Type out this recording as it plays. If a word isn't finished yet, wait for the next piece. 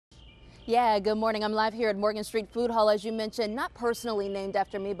Yeah, good morning. I'm live here at Morgan Street Food Hall, as you mentioned, not personally named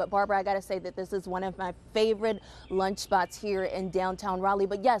after me, but Barbara, I got to say that this is one of my favorite lunch spots here in downtown Raleigh.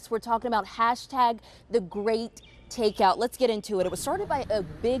 But yes, we're talking about hashtag the great takeout. Let's get into it. It was started by a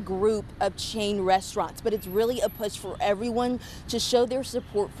big group of chain restaurants, but it's really a push for everyone to show their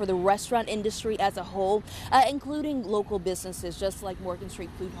support for the restaurant industry as a whole, including local businesses just like Morgan Street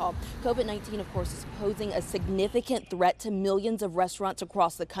Food Hall. COVID-19, of course, is posing a significant threat to millions of restaurants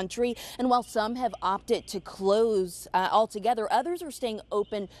across the country. And while some have opted to close altogether, others are staying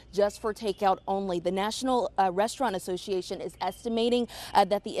open just for takeout only. The National Restaurant Association is estimating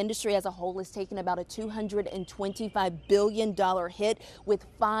that the industry as a whole is taking about a $225 billion hit, with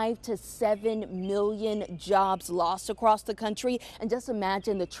 5 to 7 million jobs lost across the country. And just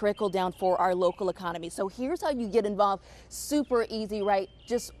imagine the trickle down for our local economy. So here's how you get involved. Super easy, right?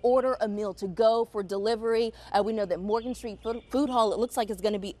 Just order a meal to go for delivery. We know that Morgan Street Food Hall, it looks like it's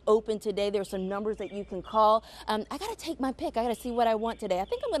going to be open today. There's some numbers that you can call. I got to take my pick. I got to see what I want today. I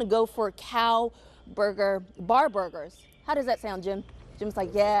think I'm going to go for cow burger bar burgers. How does that sound, Jim? Jim's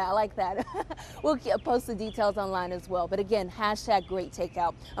like, yeah, I like that. We'll post the details online as well. But again, hashtag great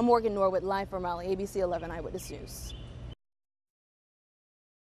takeout. I'm Morgan Norwood, live from Raleigh, ABC 11 Eyewitness News.